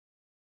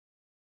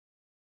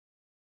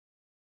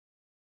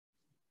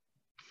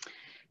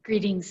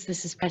Greetings,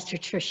 this is Pastor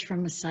Trish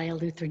from Messiah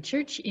Lutheran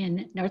Church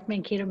in North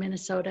Mankato,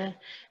 Minnesota,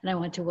 and I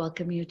want to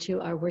welcome you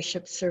to our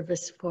worship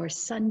service for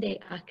Sunday,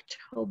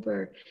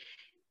 October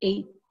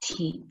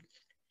 18th.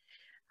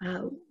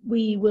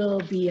 We will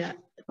be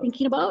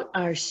thinking about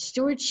our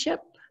stewardship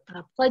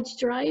pledge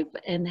drive,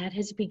 and that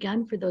has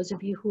begun. For those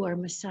of you who are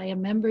Messiah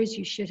members,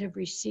 you should have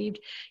received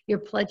your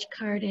pledge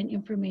card and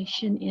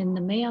information in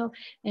the mail,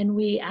 and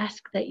we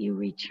ask that you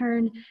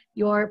return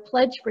your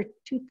pledge for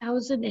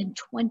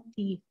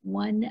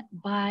 2021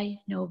 by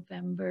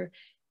November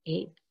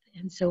 8th.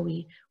 And so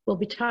we will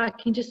be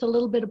talking just a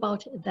little bit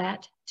about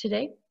that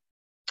today.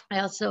 I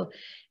also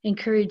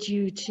encourage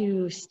you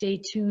to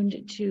stay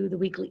tuned to the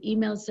weekly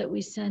emails that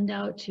we send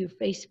out to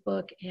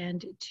Facebook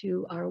and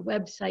to our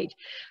website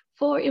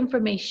for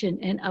information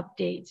and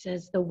updates.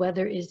 As the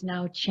weather is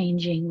now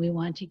changing, we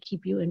want to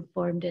keep you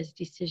informed as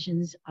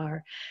decisions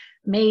are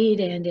made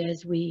and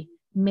as we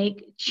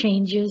make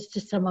changes to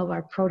some of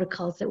our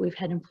protocols that we've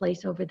had in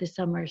place over the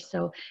summer.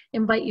 So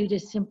invite you to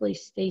simply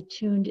stay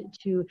tuned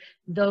to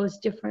those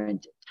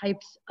different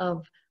types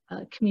of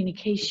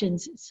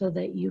communications so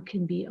that you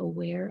can be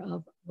aware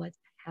of what's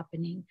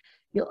happening.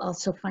 You'll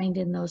also find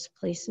in those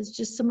places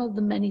just some of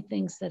the many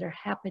things that are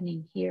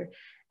happening here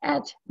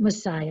at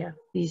Messiah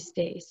these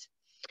days.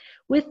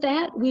 With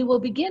that, we will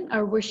begin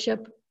our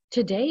worship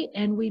today,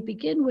 and we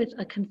begin with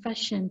a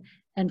confession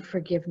and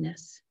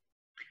forgiveness.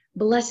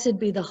 Blessed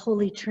be the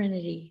Holy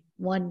Trinity,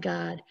 one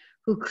God,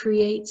 who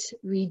creates,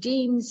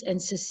 redeems,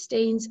 and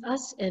sustains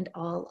us and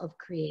all of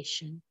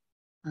creation.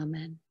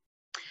 Amen.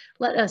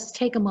 Let us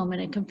take a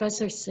moment and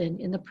confess our sin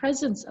in the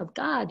presence of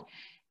God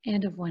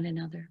and of one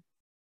another.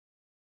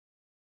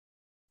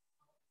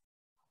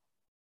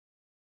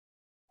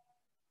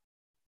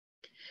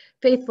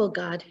 Faithful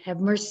God, have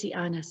mercy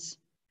on us.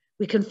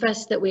 We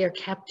confess that we are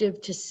captive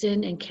to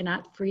sin and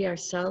cannot free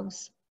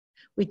ourselves.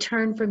 We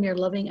turn from your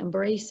loving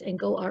embrace and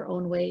go our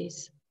own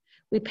ways.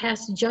 We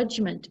pass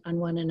judgment on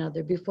one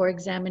another before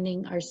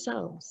examining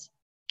ourselves.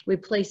 We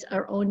place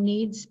our own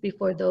needs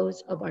before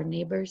those of our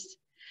neighbors.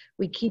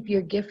 We keep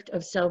your gift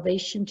of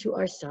salvation to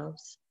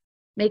ourselves.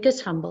 Make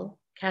us humble,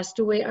 cast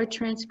away our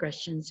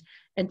transgressions,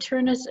 and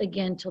turn us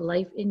again to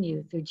life in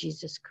you through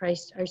Jesus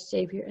Christ, our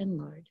Savior and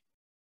Lord.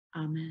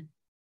 Amen.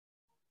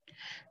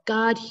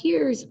 God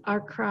hears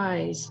our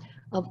cries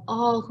of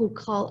all who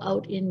call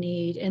out in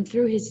need, and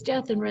through his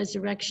death and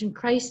resurrection,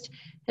 Christ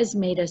has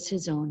made us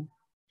his own.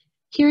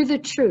 Hear the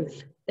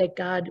truth that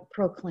God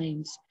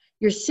proclaims.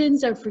 Your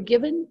sins are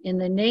forgiven in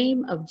the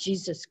name of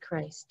Jesus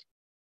Christ.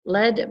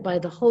 Led by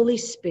the Holy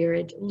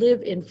Spirit,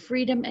 live in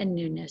freedom and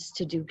newness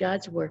to do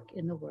God's work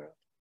in the world.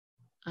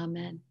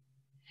 Amen.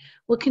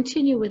 We'll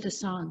continue with a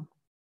song.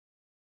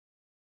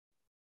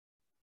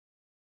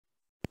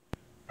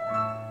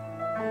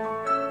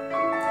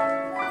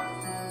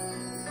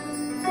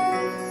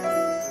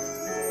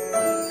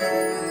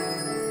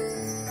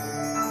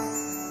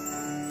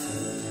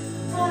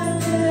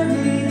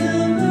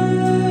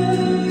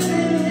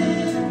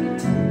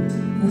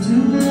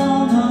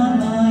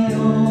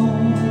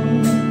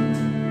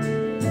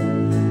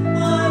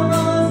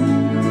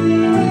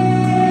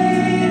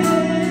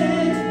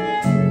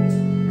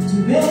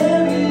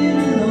 Very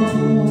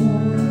alone.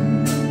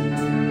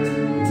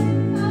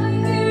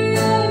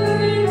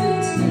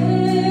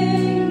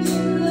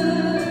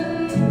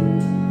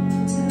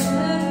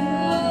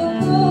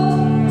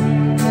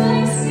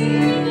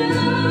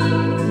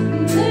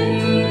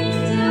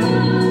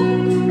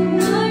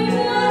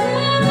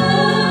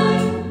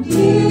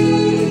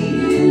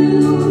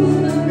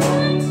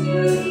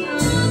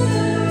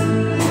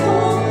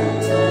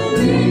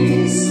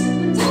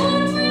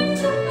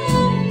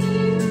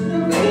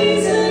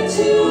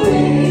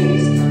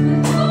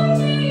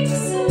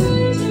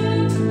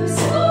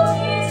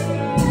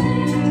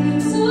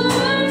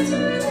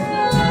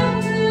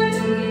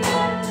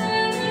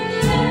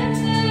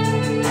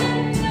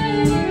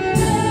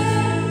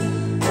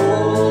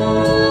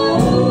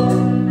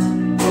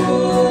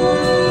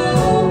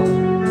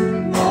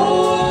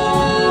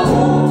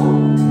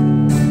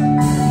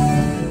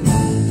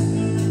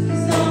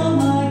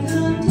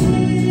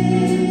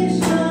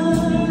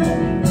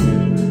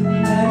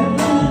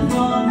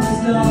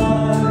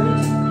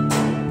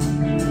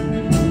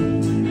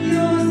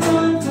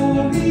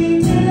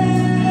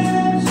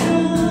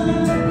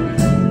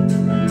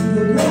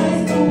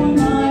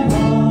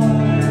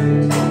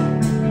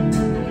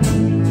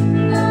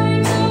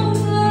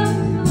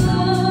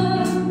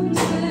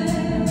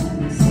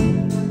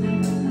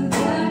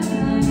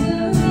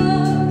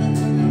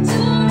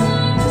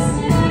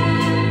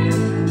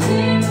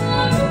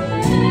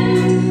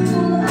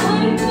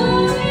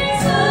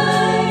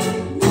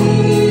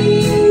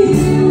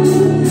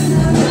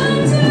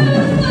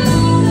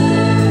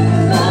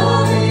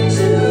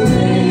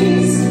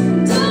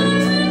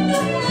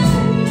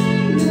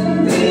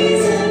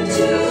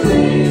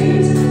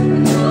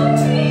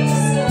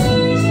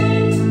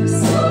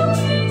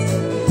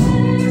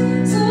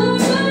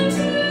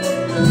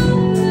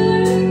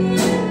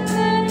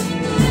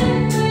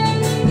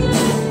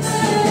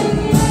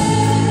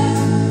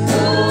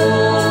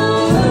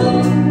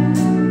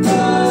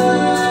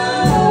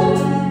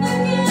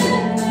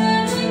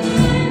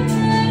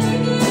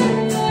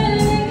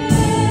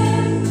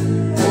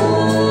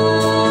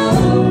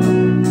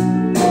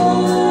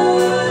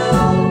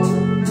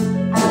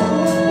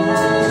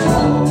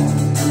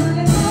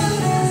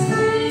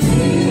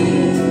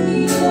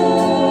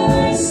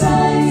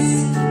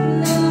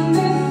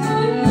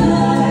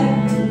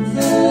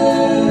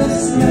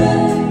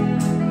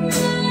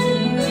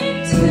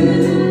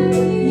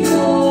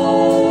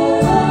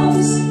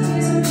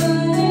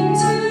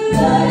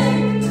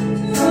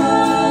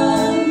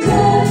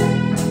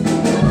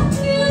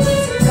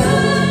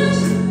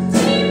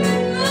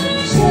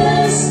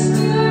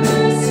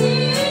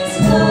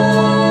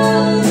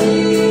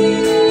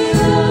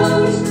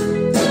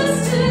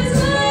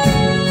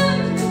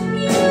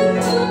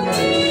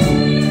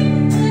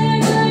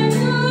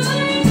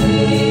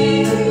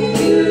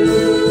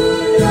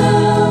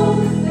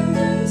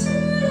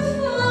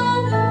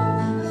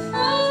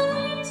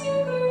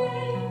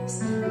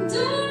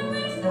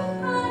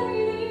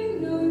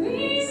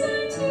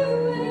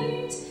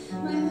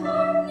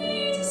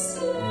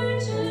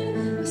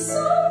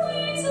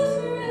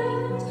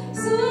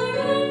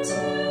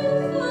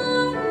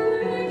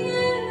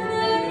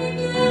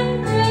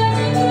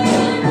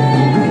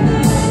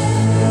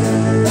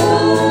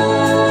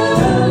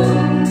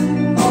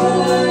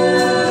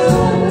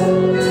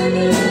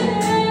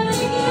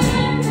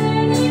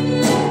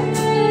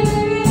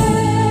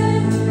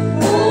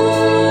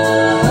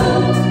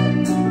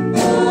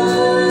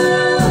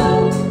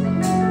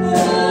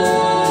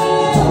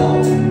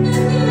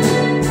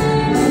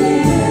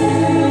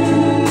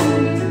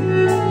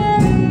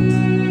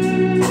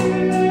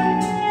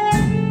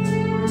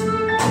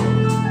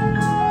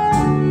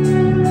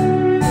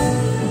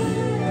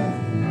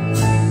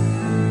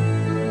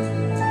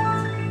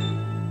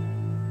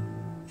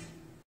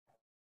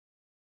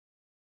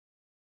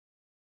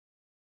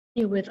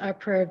 With our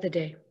prayer of the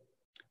day.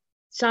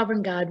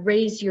 Sovereign God,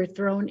 raise your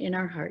throne in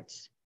our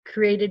hearts.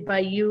 Created by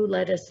you,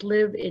 let us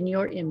live in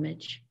your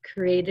image.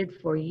 Created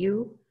for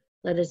you,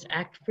 let us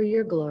act for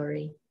your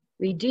glory.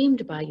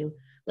 Redeemed by you,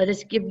 let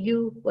us give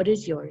you what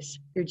is yours,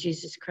 through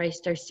Jesus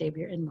Christ, our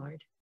Savior and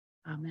Lord.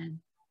 Amen.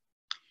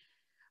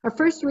 Our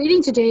first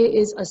reading today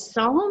is a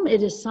psalm.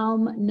 It is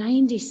Psalm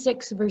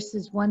 96,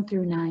 verses 1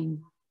 through 9.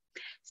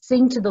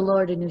 Sing to the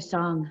Lord a new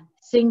song.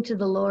 Sing to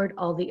the Lord,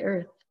 all the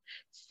earth.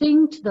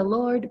 Sing to the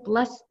Lord,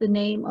 bless the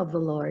name of the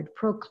Lord.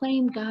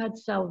 Proclaim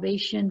God's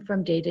salvation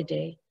from day to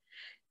day.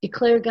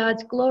 Declare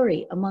God's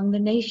glory among the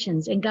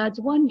nations and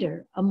God's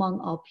wonder among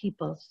all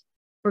peoples.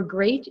 For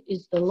great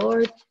is the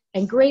Lord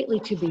and greatly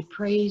to be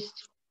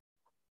praised,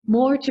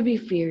 more to be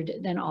feared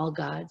than all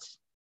gods.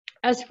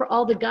 As for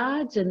all the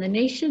gods and the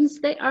nations,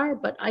 they are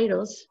but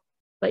idols,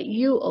 but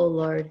you, O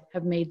Lord,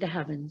 have made the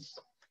heavens.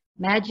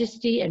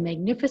 Majesty and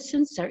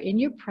magnificence are in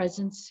your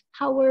presence.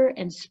 Power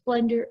and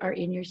splendor are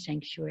in your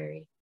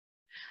sanctuary.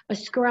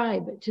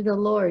 Ascribe to the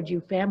Lord,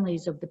 you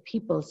families of the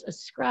peoples.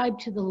 Ascribe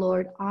to the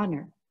Lord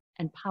honor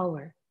and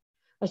power.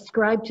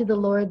 Ascribe to the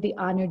Lord the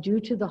honor due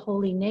to the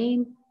holy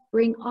name.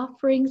 Bring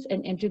offerings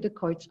and enter the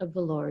courts of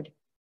the Lord.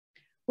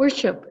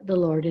 Worship the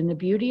Lord in the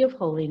beauty of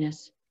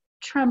holiness.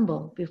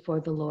 Tremble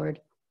before the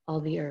Lord,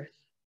 all the earth.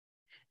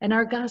 And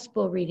our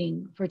gospel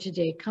reading for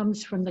today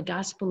comes from the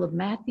Gospel of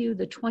Matthew,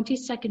 the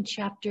 22nd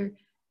chapter,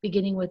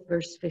 beginning with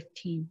verse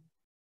 15.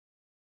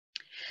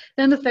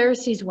 Then the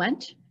Pharisees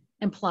went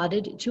and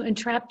plotted to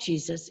entrap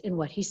Jesus in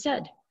what he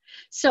said.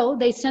 So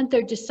they sent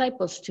their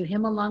disciples to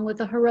him along with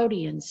the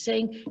Herodians,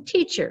 saying,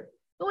 Teacher,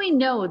 we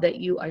know that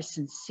you are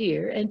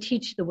sincere and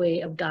teach the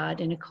way of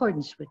God in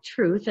accordance with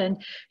truth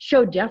and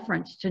show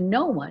deference to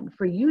no one,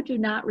 for you do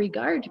not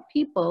regard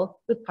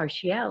people with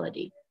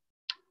partiality.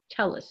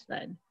 Tell us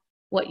then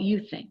what you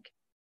think.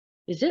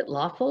 Is it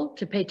lawful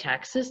to pay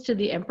taxes to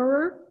the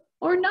emperor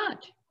or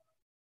not?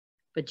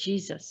 But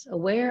Jesus,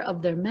 aware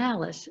of their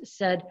malice,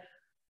 said,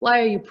 Why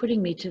are you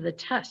putting me to the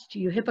test,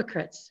 you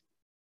hypocrites?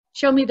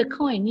 Show me the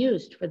coin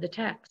used for the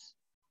tax.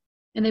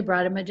 And they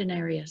brought him a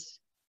denarius.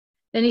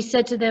 Then he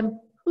said to them,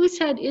 Whose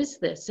head is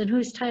this, and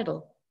whose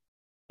title?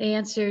 They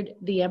answered,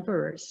 The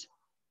emperor's.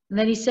 And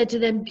then he said to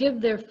them,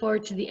 Give therefore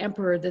to the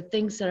emperor the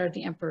things that are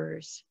the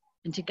emperor's,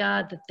 and to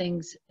God the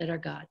things that are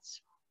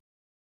God's.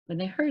 When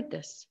they heard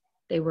this,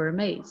 they were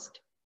amazed,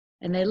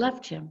 and they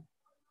left him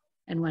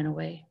and went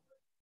away.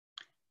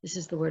 This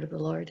is the word of the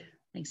Lord.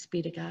 Thanks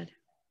be to God.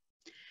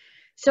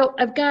 So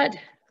I've got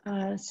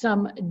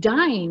some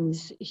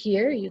dimes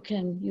here. You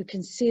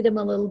can see them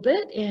a little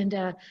bit,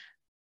 and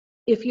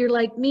if you're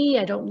like me,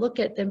 I don't look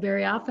at them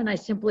very often. I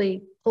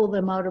simply pull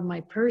them out of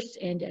my purse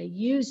and I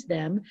use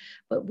them.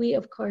 But we,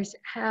 of course,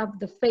 have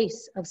the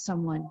face of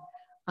someone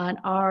on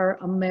our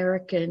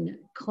American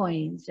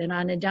coins. And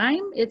on a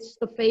dime, it's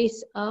the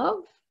face of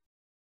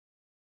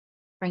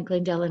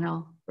Franklin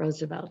Delano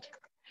Roosevelt.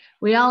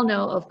 We all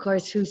know, of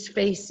course, whose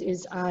face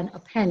is on a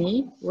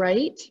penny,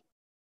 right?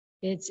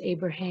 It's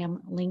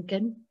Abraham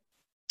Lincoln.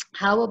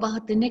 How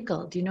about the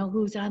nickel? Do you know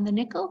who's on the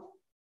nickel?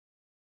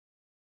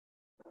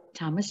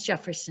 Thomas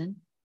Jefferson.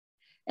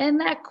 And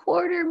that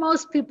quarter,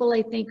 most people,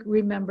 I think,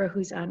 remember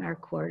who's on our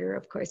quarter.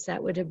 Of course,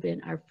 that would have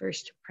been our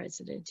first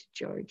president,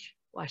 George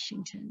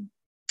Washington.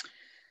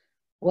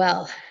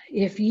 Well,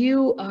 if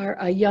you are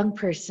a young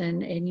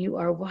person and you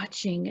are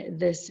watching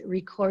this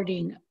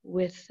recording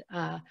with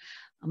a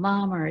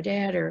mom or a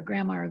dad or a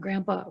grandma or a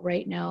grandpa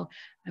right now,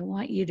 I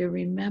want you to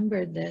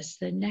remember this.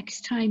 The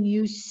next time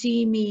you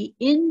see me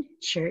in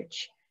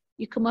church,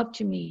 you come up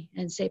to me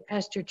and say,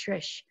 Pastor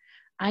Trish,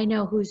 I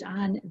know who's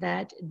on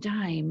that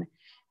dime,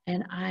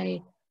 and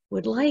I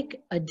would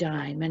like a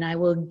dime, and I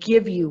will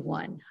give you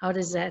one. How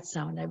does that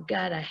sound? I've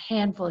got a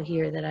handful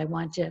here that I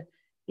want to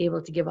be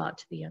able to give out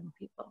to the young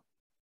people.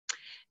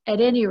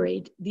 At any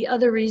rate, the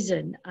other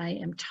reason I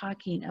am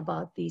talking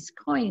about these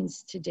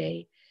coins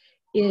today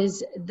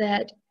is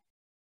that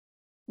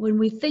when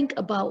we think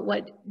about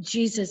what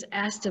Jesus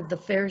asked of the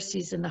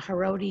Pharisees and the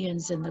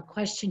Herodians and the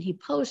question he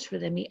posed for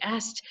them, he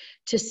asked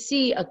to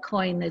see a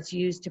coin that's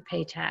used to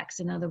pay tax.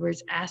 In other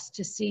words, asked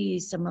to see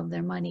some of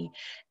their money.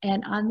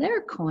 And on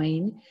their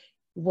coin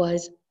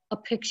was a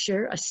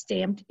picture, a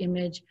stamped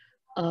image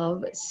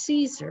of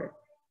Caesar.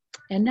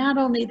 And not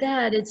only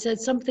that, it said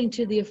something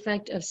to the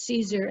effect of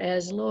Caesar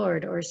as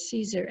Lord or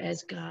Caesar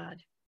as God.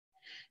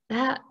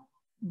 That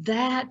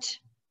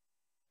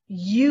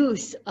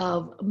use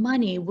of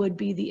money would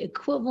be the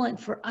equivalent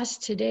for us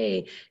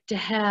today to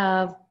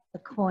have a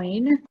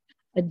coin,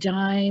 a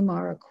dime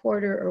or a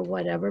quarter or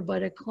whatever,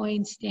 but a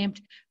coin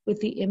stamped with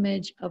the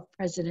image of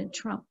President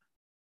Trump.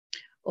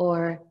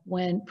 Or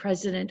when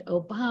President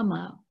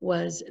Obama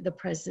was the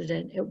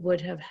president, it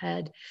would have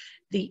had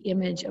the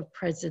image of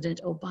President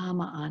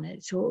Obama on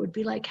it. So it would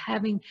be like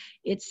having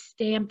it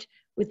stamped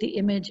with the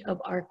image of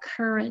our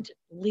current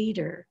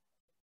leader.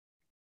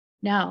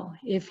 Now,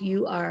 if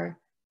you are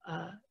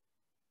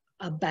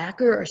a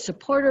backer or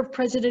supporter of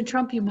President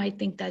Trump, you might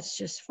think that's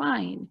just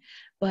fine.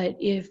 But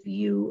if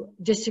you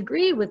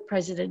disagree with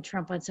President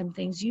Trump on some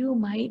things, you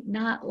might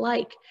not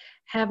like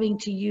having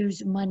to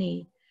use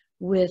money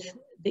with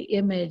the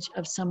image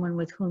of someone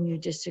with whom you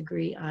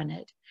disagree on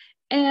it.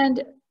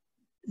 And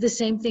the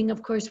same thing,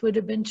 of course, would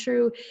have been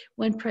true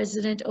when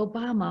President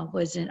Obama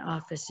was in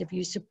office. If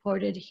you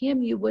supported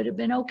him, you would have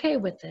been okay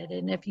with it.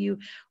 And if you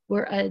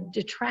were a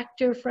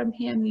detractor from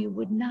him, you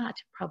would not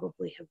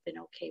probably have been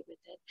okay with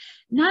it.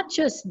 Not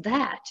just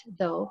that,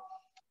 though,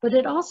 but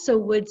it also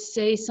would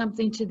say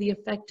something to the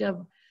effect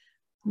of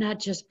not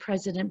just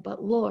president,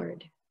 but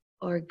Lord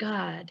or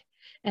God.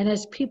 And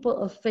as people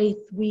of faith,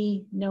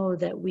 we know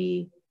that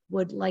we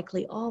would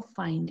likely all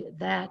find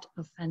that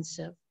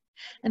offensive.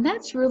 And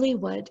that's really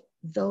what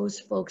those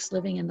folks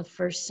living in the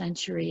first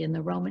century in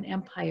the Roman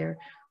Empire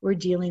were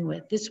dealing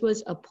with. This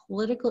was a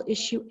political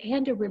issue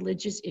and a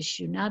religious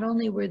issue. Not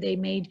only were they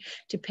made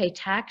to pay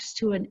tax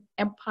to an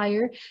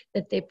empire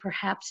that they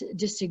perhaps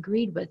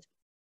disagreed with,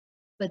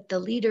 but the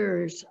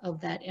leaders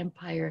of that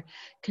empire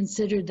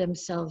considered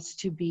themselves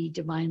to be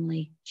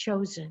divinely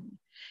chosen,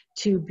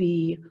 to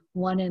be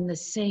one and the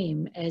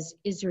same as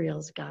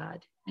Israel's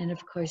God. And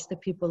of course, the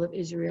people of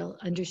Israel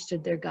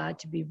understood their God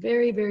to be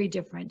very, very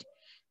different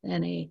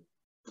than a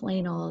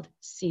plain old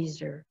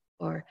Caesar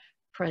or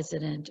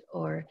president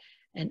or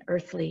an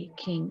earthly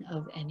king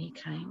of any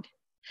kind.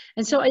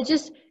 And so I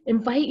just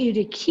invite you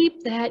to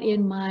keep that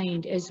in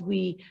mind as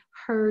we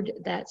heard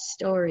that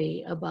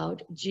story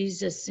about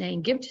Jesus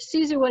saying, give to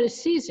Caesar what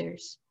is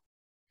Caesar's,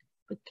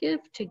 but give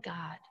to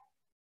God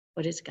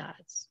what is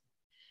God's.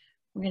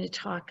 We're going to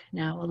talk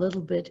now a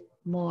little bit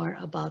more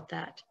about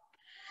that.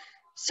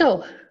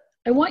 So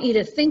I want you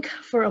to think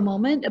for a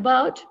moment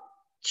about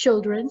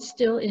children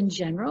still in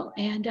general.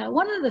 And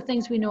one of the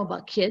things we know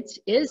about kids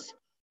is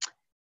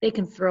they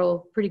can throw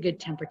pretty good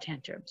temper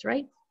tantrums,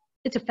 right?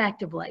 It's a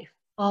fact of life.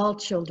 All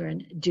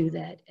children do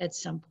that at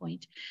some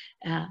point,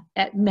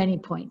 at many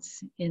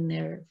points in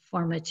their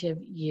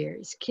formative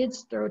years.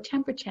 Kids throw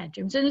temper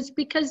tantrums, and it's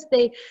because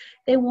they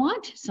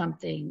want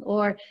something,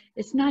 or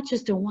it's not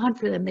just a want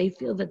for them. They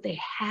feel that they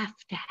have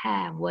to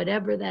have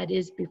whatever that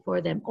is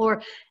before them,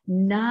 or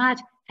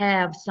not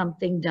have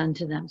something done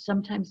to them.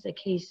 Sometimes the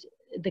case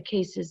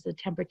is the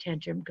temper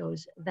tantrum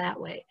goes that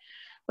way.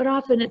 But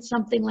often it's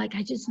something like,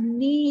 I just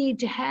need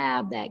to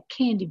have that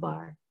candy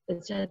bar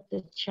that's at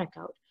the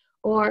checkout.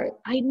 Or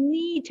I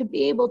need to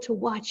be able to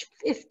watch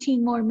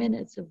 15 more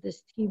minutes of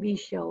this TV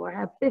show, or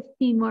have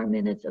 15 more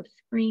minutes of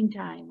screen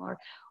time, or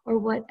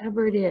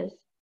whatever it is.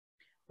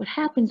 What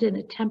happens in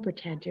a temper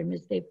tantrum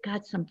is they've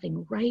got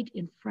something right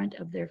in front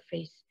of their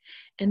face,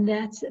 and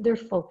that's their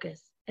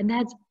focus. And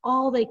that's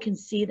all they can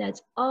see.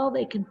 That's all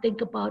they can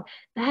think about.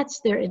 That's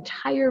their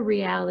entire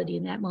reality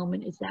in that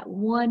moment, is that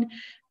one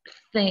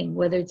thing,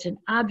 whether it's an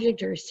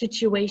object or a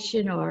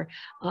situation or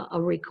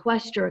a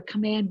request or a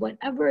command,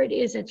 whatever it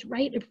is, that's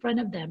right in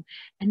front of them.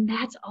 And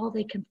that's all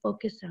they can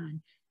focus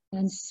on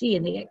and see.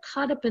 And they get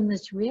caught up in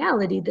this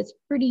reality that's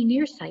pretty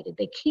nearsighted.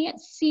 They can't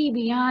see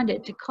beyond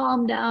it to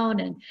calm down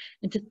and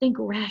to think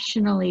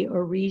rationally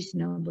or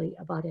reasonably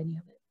about any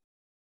of it.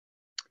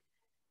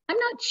 I'm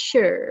not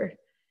sure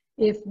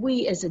if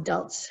we as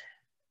adults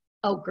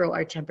outgrow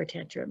our temper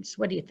tantrums.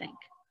 What do you think?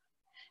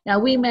 Now,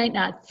 we might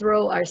not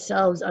throw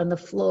ourselves on the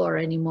floor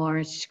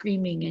anymore,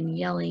 screaming and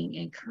yelling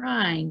and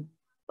crying,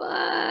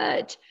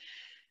 but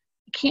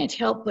I can't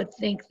help but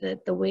think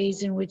that the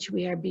ways in which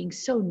we are being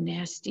so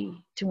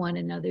nasty to one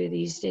another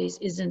these days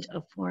isn't a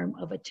form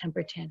of a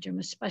temper tantrum,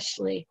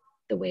 especially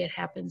the way it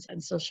happens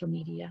on social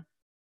media.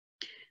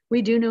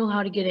 We do know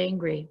how to get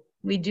angry.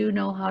 We do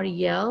know how to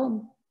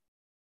yell,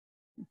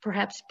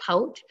 perhaps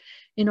pout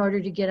in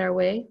order to get our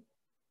way.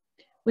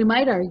 We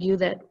might argue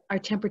that our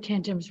temper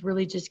tantrums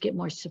really just get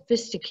more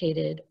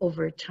sophisticated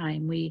over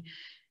time. We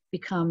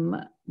become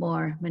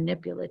more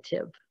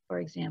manipulative, for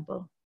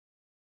example.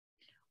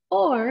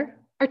 Or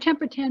our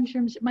temper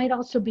tantrums might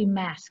also be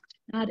masked,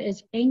 not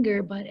as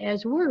anger, but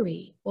as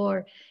worry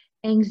or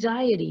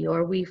anxiety,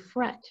 or we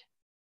fret.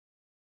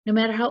 No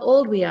matter how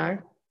old we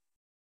are,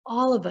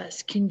 all of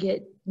us can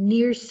get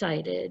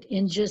nearsighted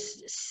in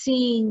just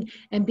seeing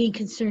and being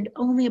concerned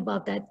only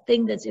about that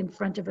thing that's in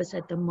front of us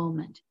at the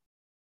moment.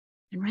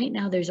 And right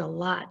now, there's a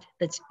lot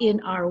that's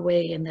in our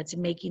way and that's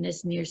making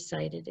us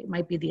nearsighted. It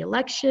might be the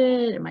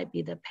election, it might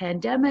be the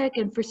pandemic,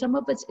 and for some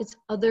of us, it's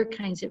other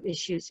kinds of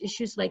issues.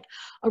 Issues like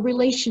a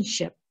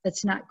relationship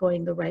that's not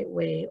going the right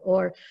way,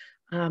 or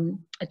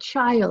a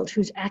child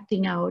who's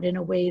acting out in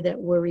a way that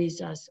worries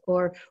us,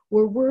 or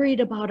we're worried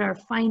about our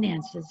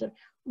finances.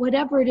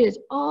 Whatever it is,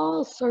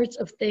 all sorts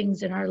of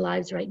things in our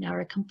lives right now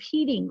are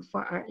competing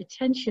for our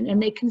attention,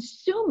 and they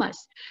consume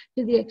us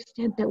to the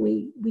extent that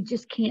we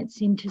just can't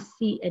seem to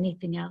see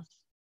anything else.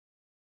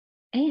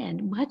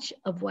 And much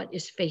of what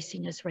is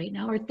facing us right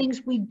now are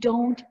things we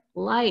don't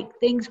like,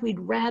 things we'd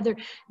rather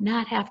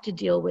not have to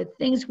deal with,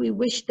 things we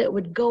wish that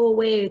would go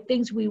away,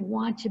 things we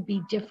want to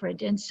be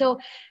different. And so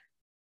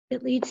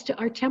it leads to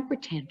our temper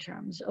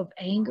tantrums of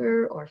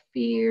anger or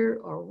fear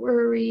or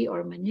worry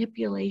or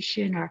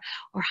manipulation, or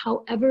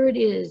however it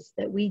is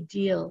that we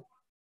deal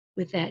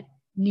with that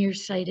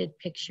nearsighted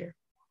picture.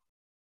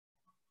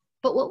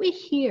 But what we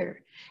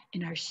hear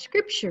in our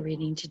scripture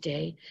reading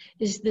today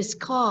is this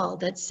call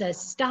that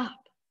says,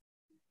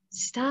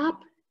 stop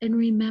and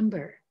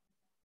remember.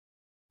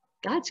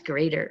 God's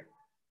greater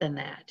than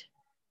that.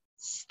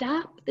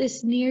 Stop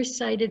this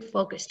nearsighted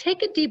focus.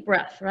 Take a deep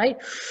breath, right?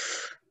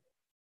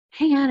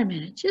 Hang on a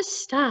minute,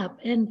 just stop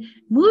and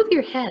move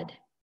your head.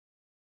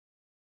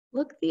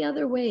 Look the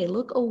other way,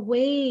 look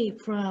away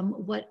from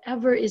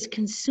whatever is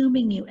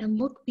consuming you and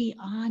look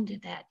beyond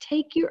that.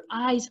 Take your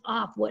eyes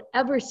off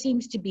whatever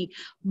seems to be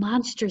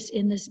monstrous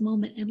in this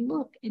moment and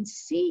look and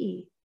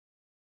see.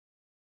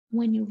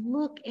 When you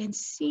look and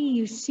see,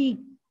 you see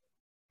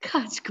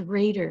God's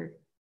greater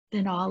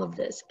than all of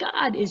this.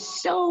 God is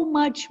so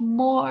much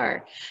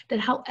more than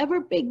however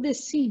big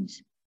this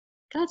seems.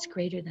 God's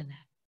greater than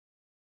that.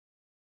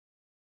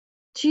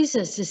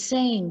 Jesus is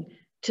saying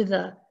to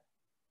the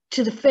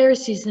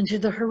Pharisees and to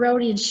the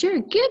Herodians, sure,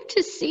 give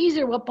to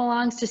Caesar what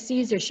belongs to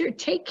Caesar. Sure,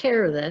 take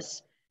care of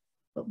this.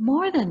 But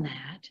more than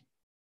that,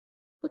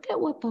 look at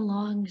what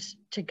belongs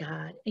to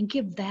God and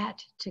give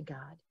that to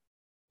God.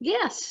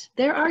 Yes,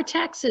 there are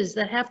taxes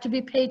that have to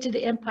be paid to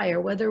the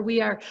empire, whether we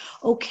are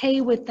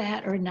okay with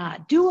that or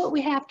not. Do what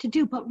we have to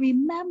do, but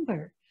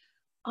remember,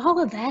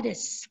 all of that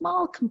is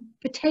small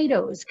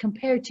potatoes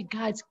compared to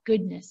God's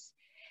goodness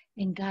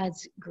and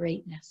God's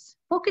greatness.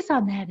 Focus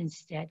on that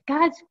instead.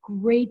 God's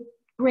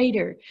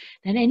greater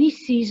than any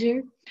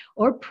Caesar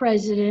or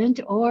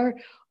president or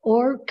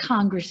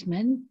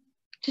congressman.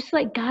 Just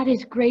like God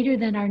is greater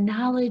than our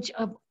knowledge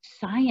of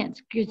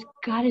science.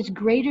 God is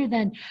greater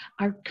than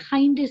our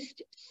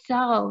kindest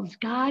selves.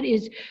 God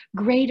is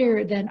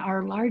greater than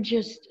our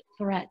largest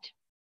threat.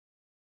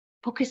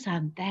 Focus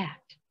on that.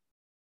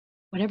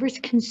 Whatever's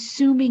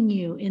consuming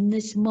you in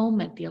this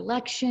moment, the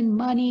election,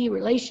 money,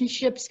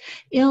 relationships,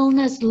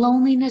 illness,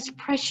 loneliness,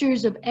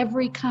 pressures of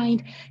every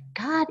kind,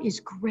 God is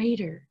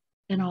greater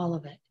than all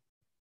of it.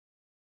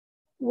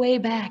 Way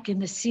back in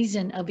the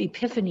season of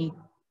Epiphany,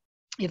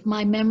 if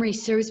my memory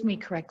serves me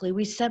correctly,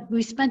 we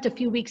spent a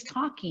few weeks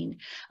talking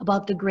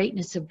about the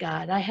greatness of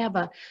God. I have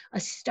a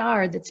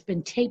star that's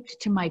been taped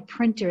to my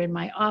printer in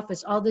my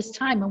office all this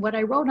time, and what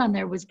I wrote on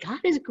there was, God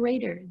is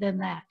greater than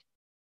that.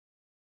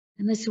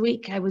 And this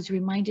week, I was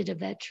reminded of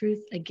that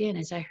truth again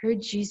as I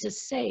heard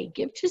Jesus say,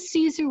 give to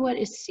Caesar what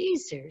is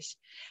Caesar's,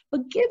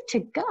 but give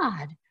to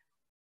God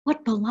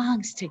what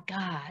belongs to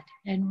God.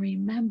 And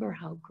remember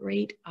how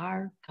great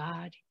our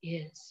God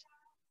is.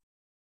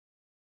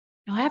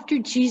 Now, after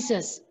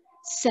Jesus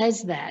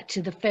says that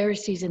to the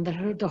Pharisees and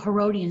the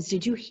Herodians,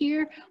 did you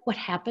hear what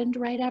happened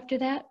right after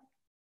that?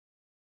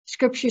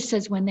 Scripture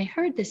says when they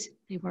heard this,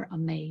 they were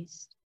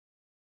amazed.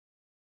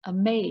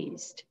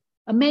 Amazed.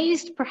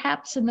 Amazed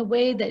perhaps in the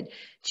way that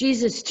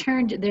Jesus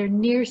turned their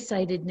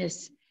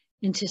nearsightedness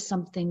into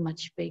something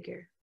much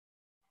bigger.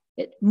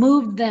 It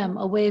moved them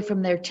away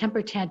from their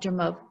temper tantrum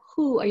of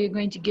who are you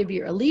going to give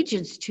your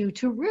allegiance to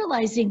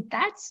realizing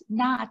that's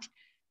not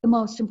the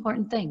most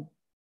important thing.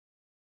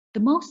 The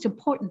most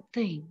important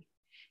thing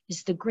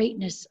is the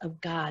greatness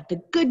of God,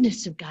 the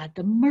goodness of God,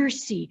 the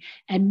mercy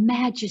and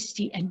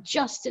majesty and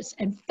justice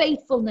and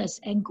faithfulness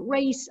and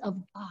grace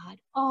of God.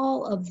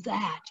 All of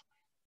that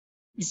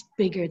is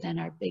bigger than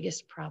our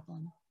biggest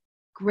problem,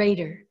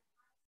 greater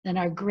than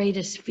our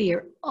greatest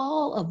fear.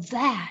 All of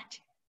that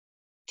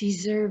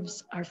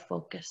deserves our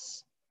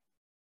focus.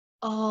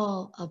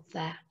 All of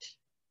that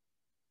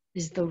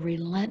is the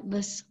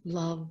relentless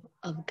love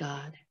of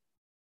God.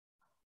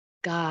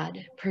 God,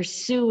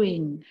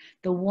 pursuing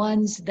the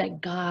ones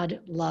that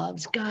God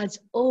loves, God's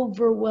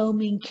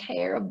overwhelming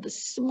care of the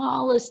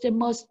smallest and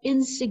most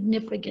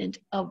insignificant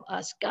of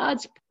us,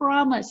 God's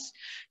promise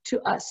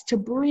to us to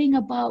bring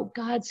about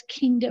God's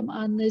kingdom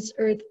on this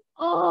earth,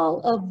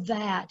 all of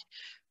that,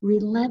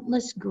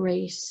 relentless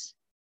grace,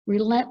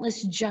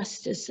 relentless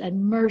justice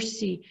and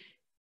mercy,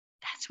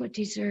 that's what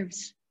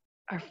deserves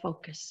our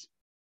focus.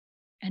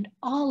 And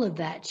all of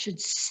that should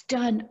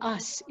stun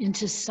us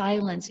into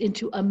silence,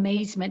 into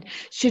amazement,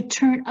 should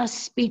turn us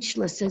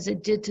speechless as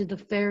it did to the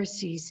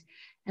Pharisees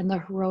and the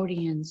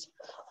Herodians.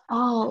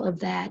 All of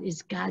that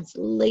is God's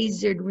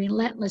lasered,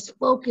 relentless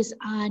focus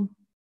on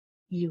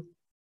you,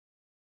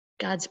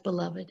 God's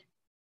beloved,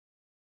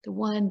 the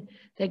one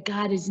that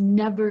God is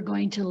never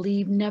going to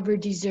leave, never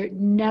desert,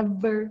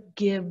 never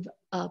give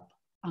up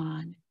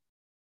on.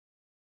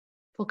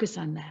 Focus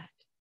on that.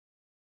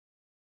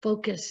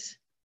 Focus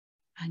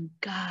on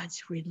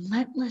God's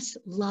relentless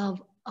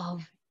love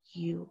of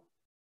you.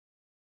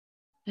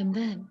 And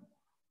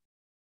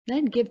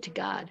then give to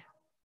God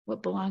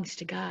what belongs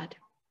to God.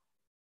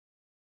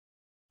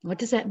 What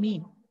does that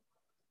mean?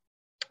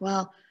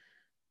 Well,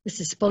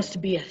 this is supposed to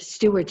be a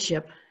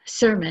stewardship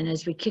sermon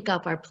as we kick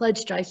off our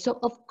pledge drive. So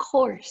of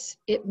course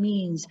it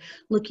means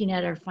looking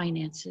at our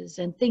finances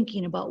and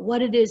thinking about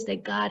what it is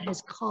that God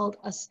has called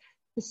us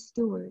to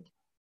steward,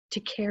 to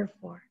care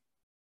for.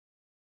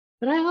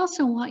 But I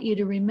also want you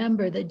to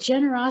remember that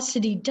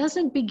generosity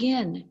doesn't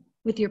begin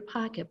with your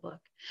pocketbook.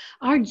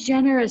 Our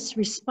generous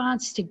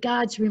response to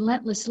God's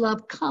relentless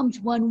love comes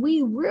when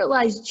we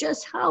realize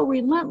just how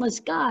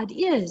relentless God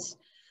is,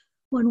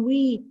 when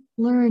we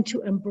learn to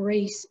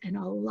embrace and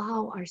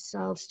allow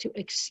ourselves to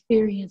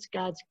experience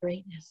God's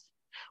greatness,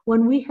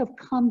 when we have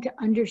come to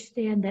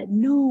understand that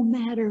no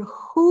matter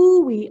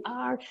who we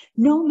are,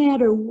 no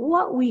matter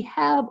what we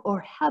have or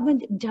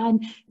haven't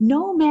done,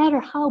 no matter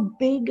how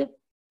big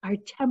our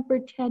temper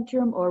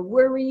tantrum or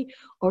worry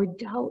or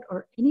doubt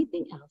or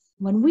anything else,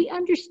 when we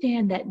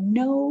understand that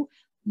no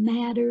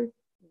matter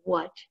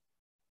what,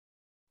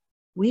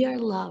 we are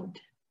loved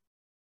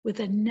with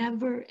a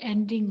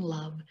never-ending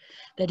love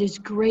that is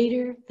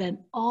greater than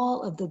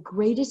all of the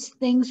greatest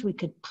things we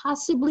could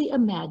possibly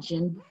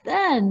imagine,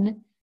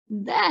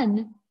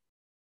 then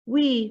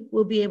we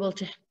will be able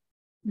to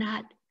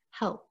not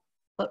help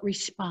but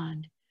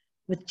respond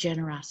with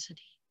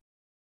generosity.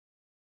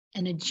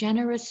 And a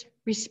generous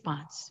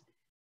response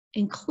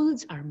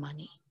includes our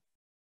money,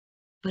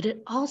 but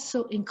it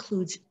also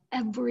includes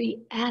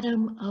every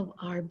atom of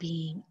our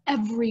being,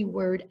 every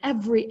word,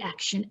 every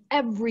action,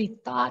 every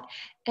thought,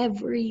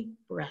 every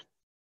breath.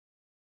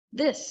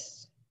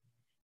 This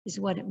is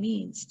what it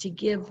means to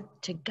give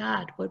to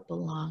God what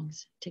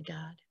belongs to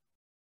God.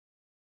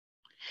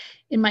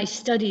 In my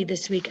study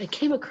this week, I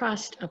came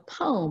across a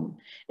poem.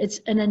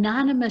 It's an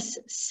anonymous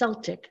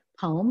Celtic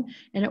poem,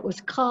 and it was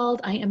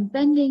called, "I Am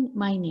Bending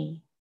My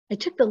Knee." I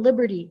took the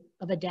liberty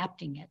of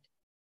adapting it.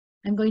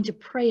 I'm going to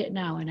pray it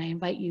now, and I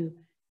invite you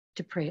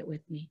to pray it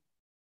with me.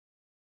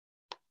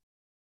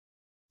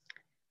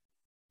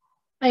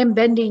 I am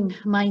bending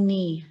my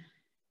knee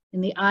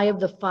in the eye of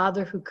the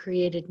Father who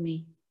created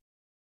me,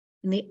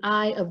 in the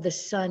eye of the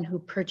Son who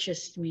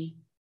purchased me,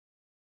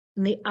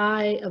 in the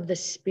eye of the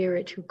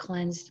Spirit who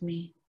cleansed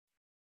me.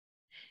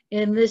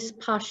 In this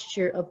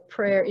posture of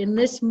prayer, in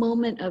this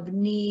moment of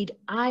need,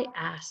 I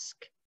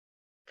ask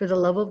for the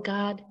love of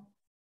God,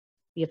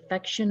 the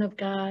affection of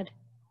God,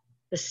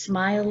 the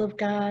smile of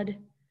God,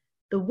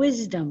 the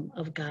wisdom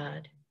of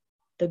God,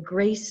 the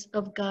grace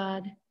of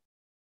God,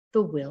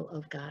 the will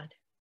of God.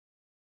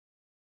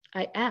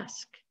 I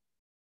ask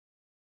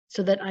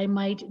so that I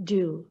might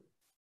do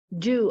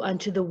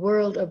unto the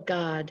world of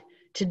God,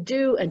 to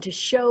do and to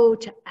show,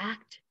 to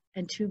act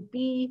and to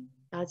be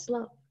God's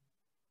love,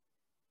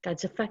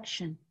 God's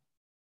affection,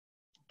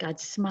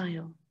 God's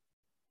smile,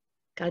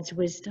 God's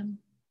wisdom,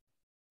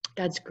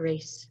 God's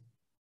grace,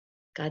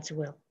 God's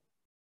will.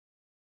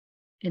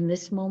 In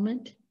this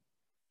moment,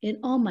 in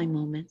all my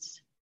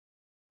moments,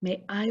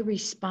 may I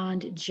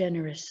respond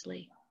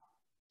generously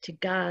to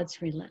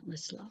God's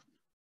relentless love.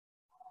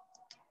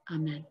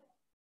 Amen.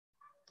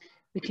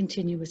 We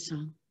continue with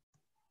song.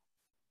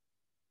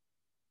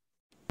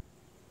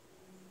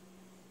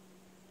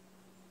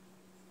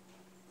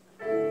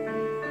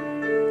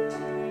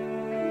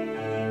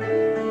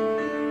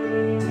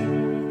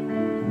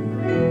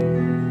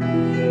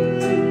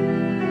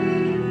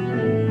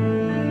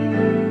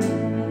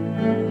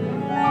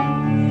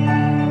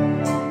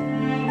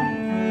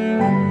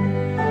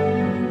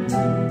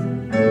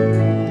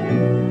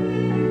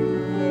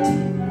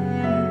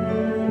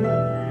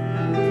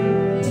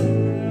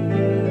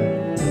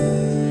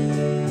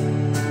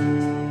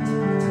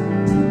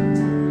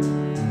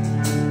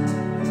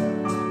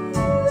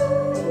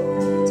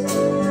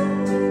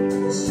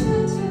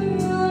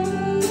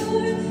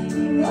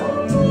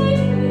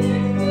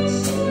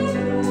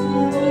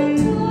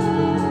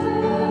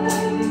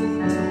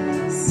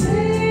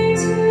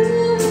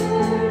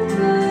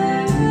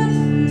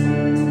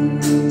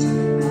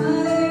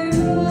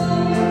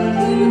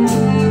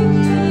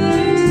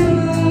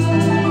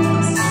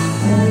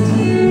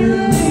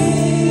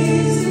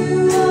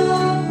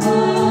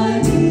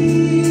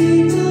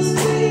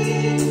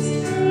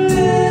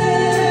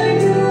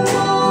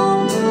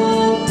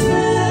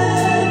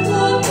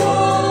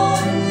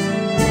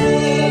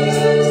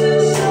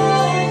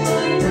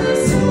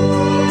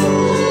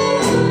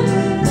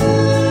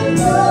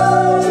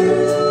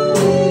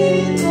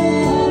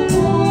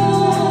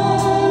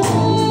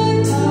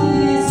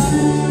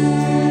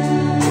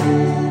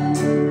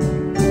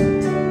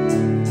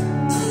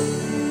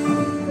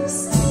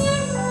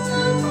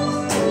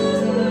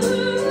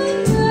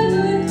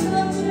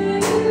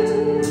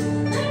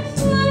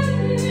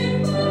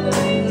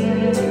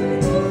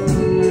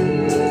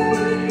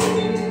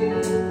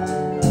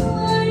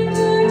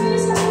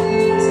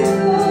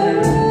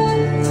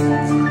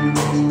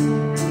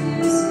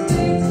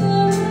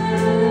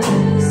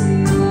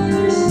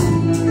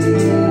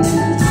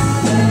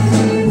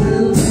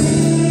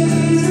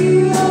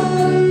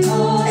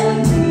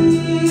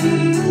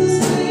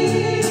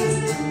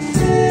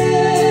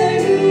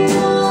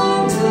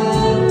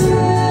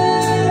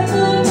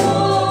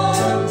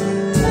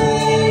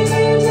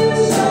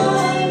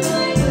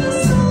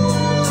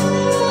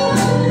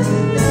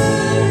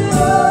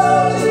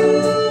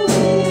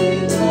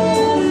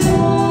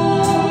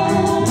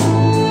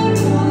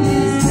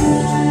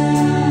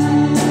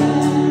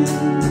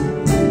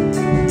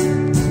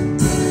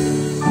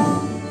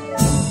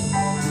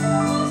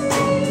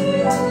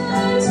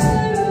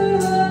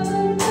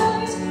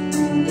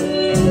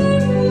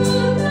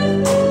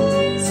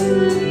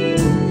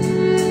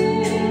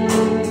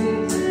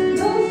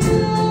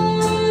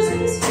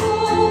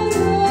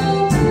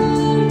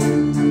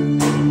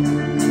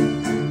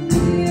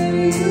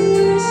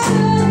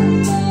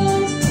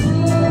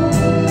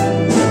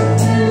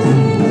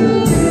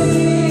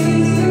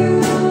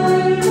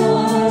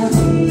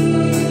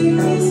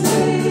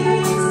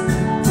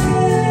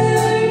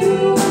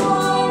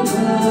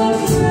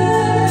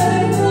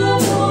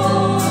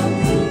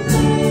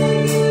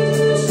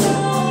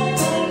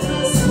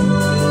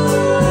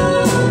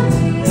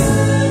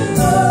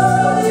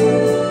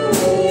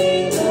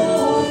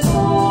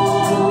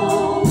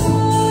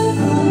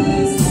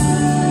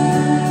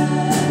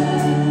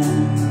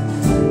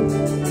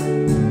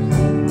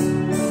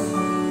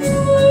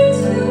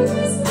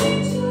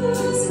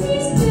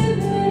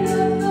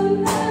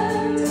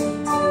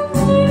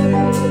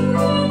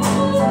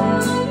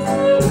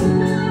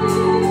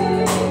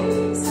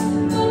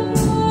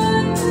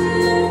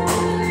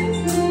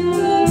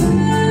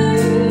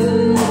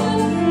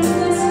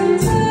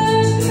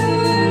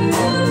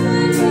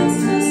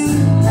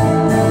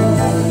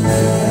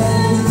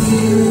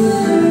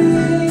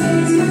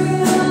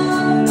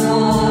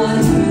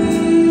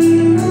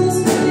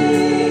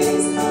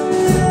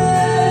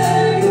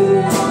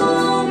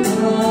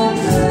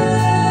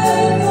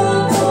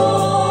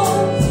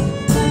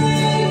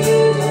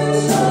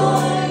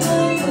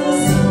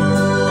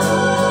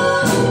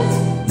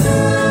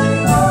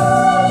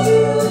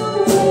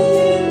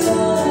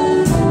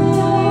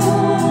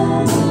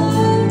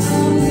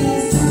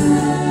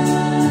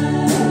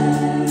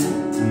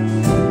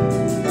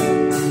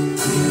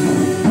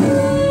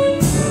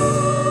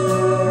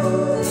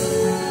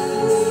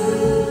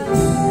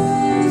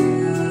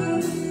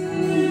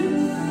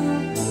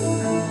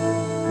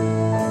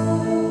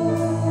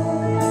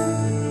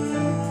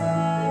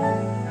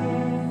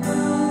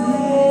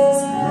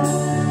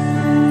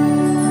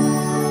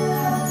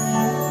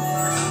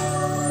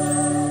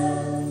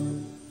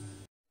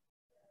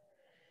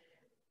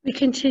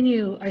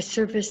 continue our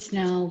service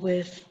now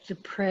with the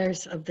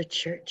prayers of the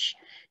church.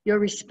 Your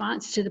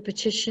response to the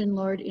petition,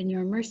 Lord, in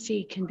your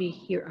mercy, can be,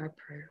 hear our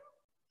prayer.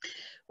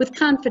 With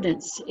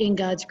confidence in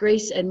God's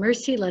grace and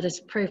mercy, let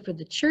us pray for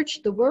the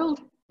church, the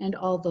world, and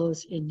all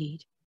those in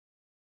need.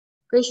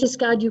 Gracious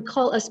God, you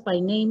call us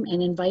by name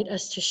and invite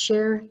us to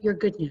share your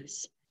good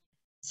news.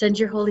 Send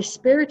your Holy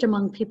Spirit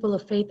among people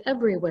of faith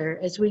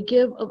everywhere as we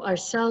give of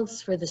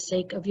ourselves for the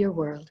sake of your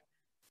world.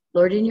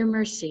 Lord, in your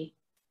mercy,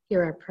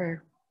 hear our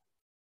prayer.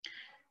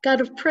 God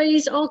of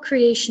praise, all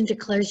creation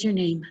declares your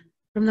name.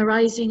 From the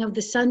rising of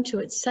the sun to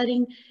its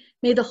setting,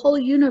 may the whole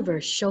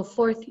universe show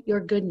forth your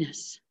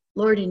goodness.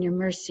 Lord, in your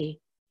mercy,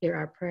 hear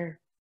our prayer.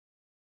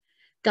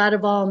 God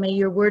of all, may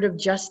your word of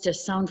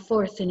justice sound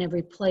forth in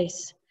every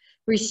place.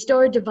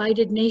 Restore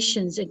divided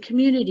nations and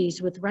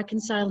communities with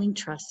reconciling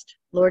trust.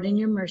 Lord, in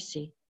your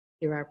mercy,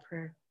 hear our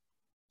prayer.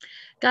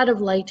 God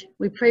of light,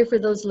 we pray for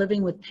those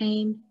living with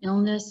pain,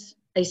 illness,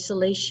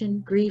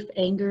 isolation, grief,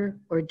 anger,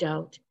 or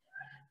doubt.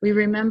 We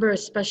remember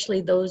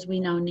especially those we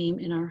now name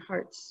in our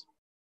hearts.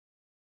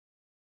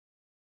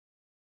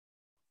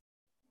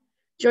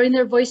 Join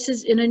their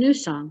voices in a new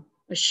song,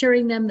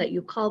 assuring them that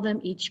you call them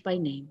each by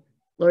name.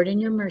 Lord, in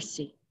your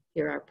mercy,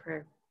 hear our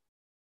prayer.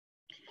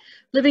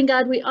 Living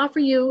God, we offer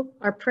you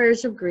our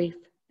prayers of grief,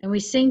 and we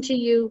sing to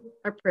you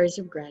our prayers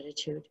of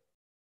gratitude.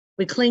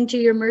 We cling to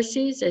your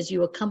mercies as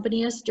you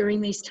accompany us during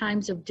these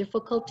times of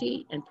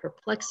difficulty and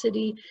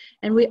perplexity,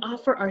 and we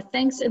offer our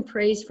thanks and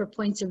praise for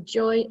points of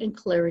joy and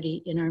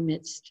clarity in our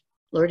midst.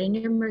 Lord, in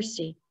your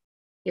mercy,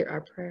 hear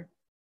our prayer.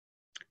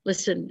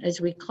 Listen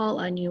as we call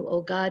on you,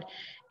 O God,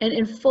 and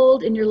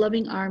enfold in your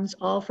loving arms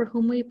all for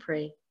whom we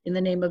pray, in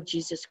the name of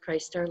Jesus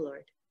Christ our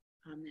Lord.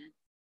 Amen.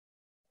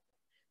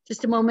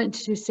 Just a moment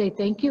to say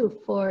thank you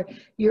for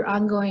your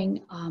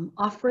ongoing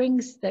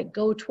offerings that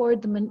go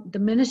toward the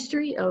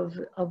ministry of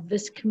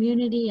this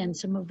community and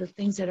some of the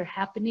things that are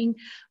happening,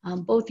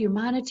 both your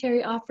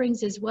monetary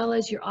offerings as well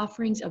as your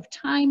offerings of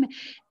time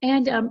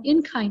and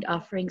in-kind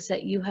offerings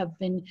that you have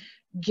been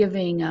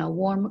giving,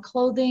 warm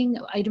clothing,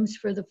 items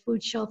for the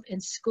food shelf,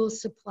 and school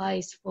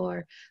supplies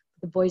for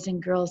the Boys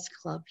and Girls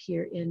Club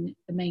here in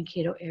the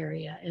Mankato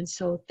area. And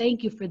so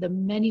thank you for the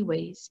many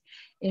ways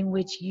in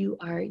which you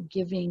are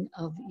giving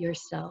of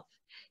yourself.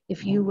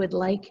 If you would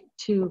like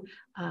to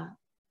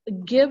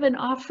give an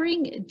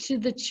offering to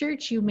the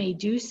church, you may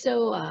do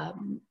so,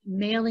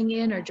 mailing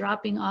in or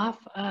dropping off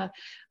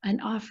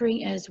an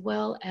offering, as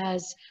well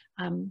as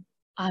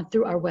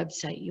through our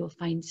website. You'll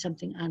find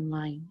something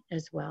online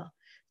as well.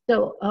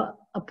 So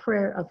a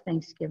prayer of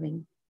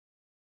thanksgiving.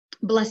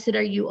 Blessed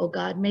are you, O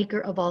God,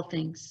 maker of all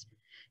things.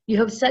 You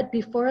have set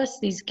before us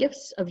these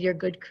gifts of your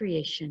good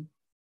creation.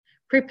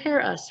 Prepare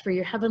us for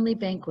your heavenly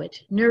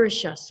banquet,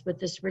 nourish us with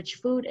this rich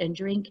food and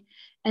drink,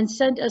 and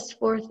send us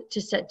forth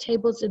to set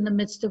tables in the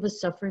midst of a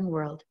suffering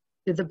world,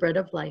 through the bread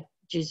of life,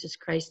 Jesus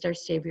Christ, our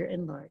Savior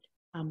and Lord.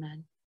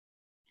 Amen.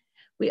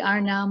 We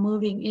are now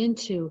moving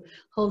into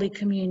Holy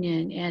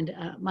Communion, and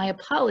my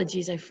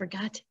apologies, I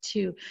forgot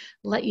to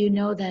let you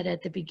know that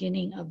at the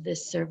beginning of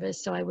this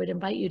service. So I would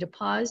invite you to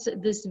pause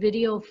this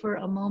video for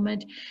a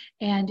moment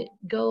and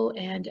go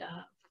and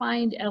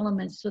find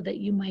elements so that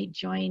you might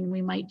join,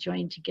 we might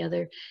join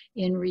together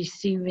in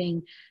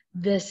receiving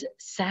this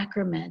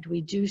sacrament.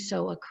 We do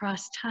so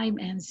across time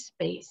and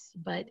space,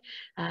 but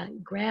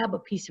grab a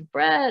piece of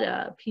bread,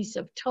 a piece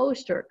of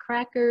toast or a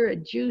cracker, a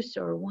juice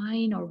or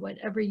wine or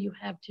whatever you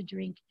have to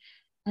drink,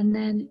 and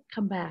then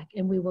come back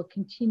and we will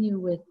continue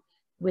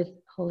with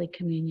Holy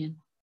Communion.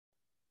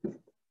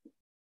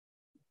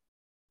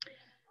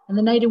 On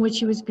the night in which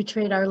he was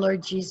betrayed, our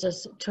Lord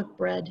Jesus took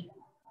bread,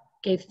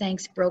 gave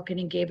thanks, broken,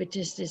 and gave it to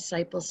his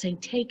disciples, saying,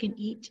 "Take and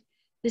eat.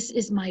 This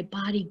is my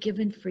body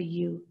given for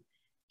you.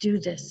 Do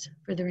this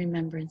for the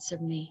remembrance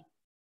of me."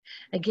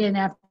 Again,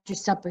 after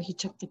supper, he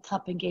took the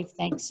cup and gave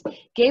thanks,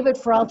 gave it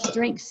for all to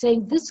drink,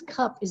 saying, "This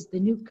cup is the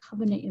new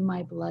covenant in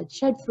my blood,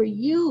 shed for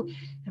you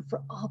and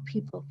for all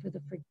people for the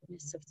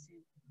forgiveness of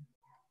sin.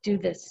 Do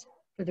this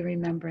for the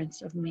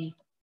remembrance of me."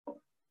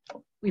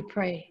 We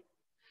pray,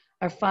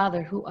 Our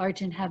Father, who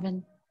art in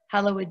heaven,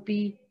 hallowed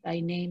be thy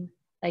name.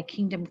 Thy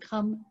kingdom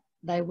come,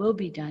 thy will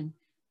be done,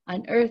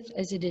 on earth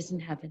as it is in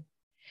heaven.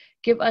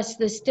 Give us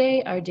this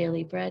day our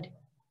daily bread.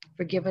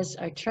 Forgive us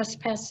our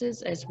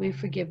trespasses as we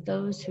forgive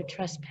those who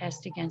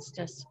trespass against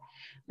us.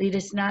 Lead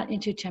us not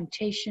into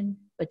temptation,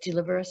 but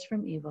deliver us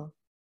from evil.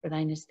 For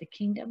thine is the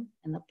kingdom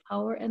and the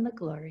power and the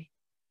glory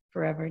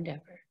forever and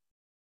ever.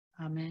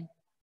 Amen.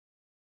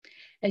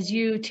 As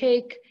you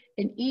take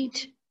and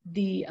eat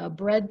the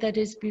bread that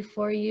is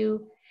before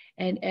you,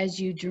 and as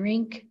you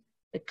drink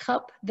the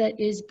cup that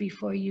is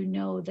before you,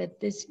 know that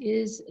this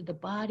is the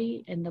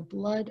body and the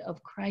blood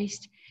of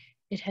Christ.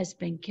 It has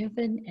been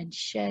given and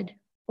shed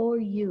for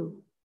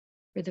you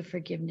for the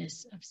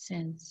forgiveness of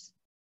sins.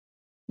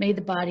 May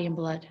the body and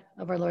blood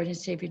of our Lord and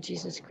Savior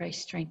Jesus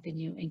Christ strengthen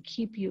you and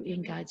keep you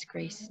in God's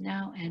grace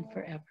now and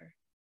forever.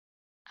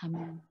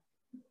 Amen.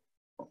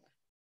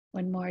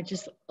 One more,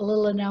 just a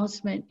little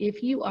announcement.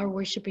 If you are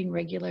worshiping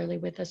regularly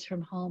with us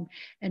from home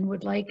and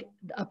would like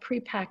a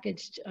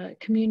prepackaged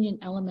communion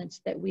elements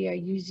that we are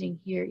using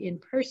here in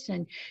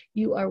person,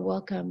 you are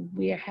welcome.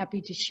 We are happy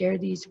to share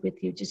these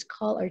with you. Just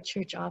call our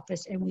church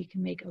office and we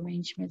can make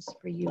arrangements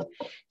for you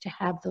to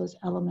have those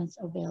elements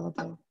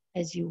available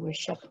as you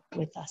worship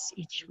with us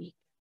each week.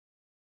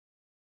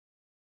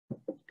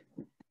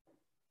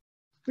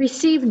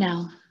 Receive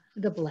now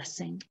the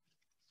blessing.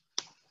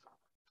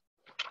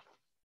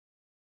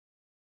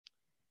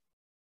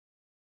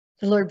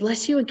 The Lord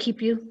bless you and keep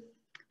you.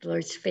 The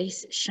Lord's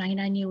face shine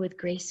on you with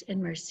grace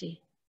and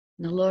mercy.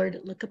 And the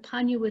Lord look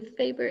upon you with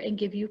favor and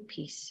give you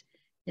peace.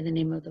 In the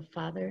name of the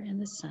Father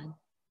and the Son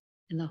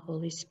and the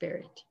Holy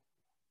Spirit.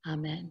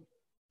 Amen.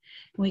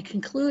 And we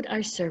conclude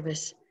our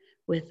service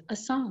with a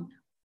song.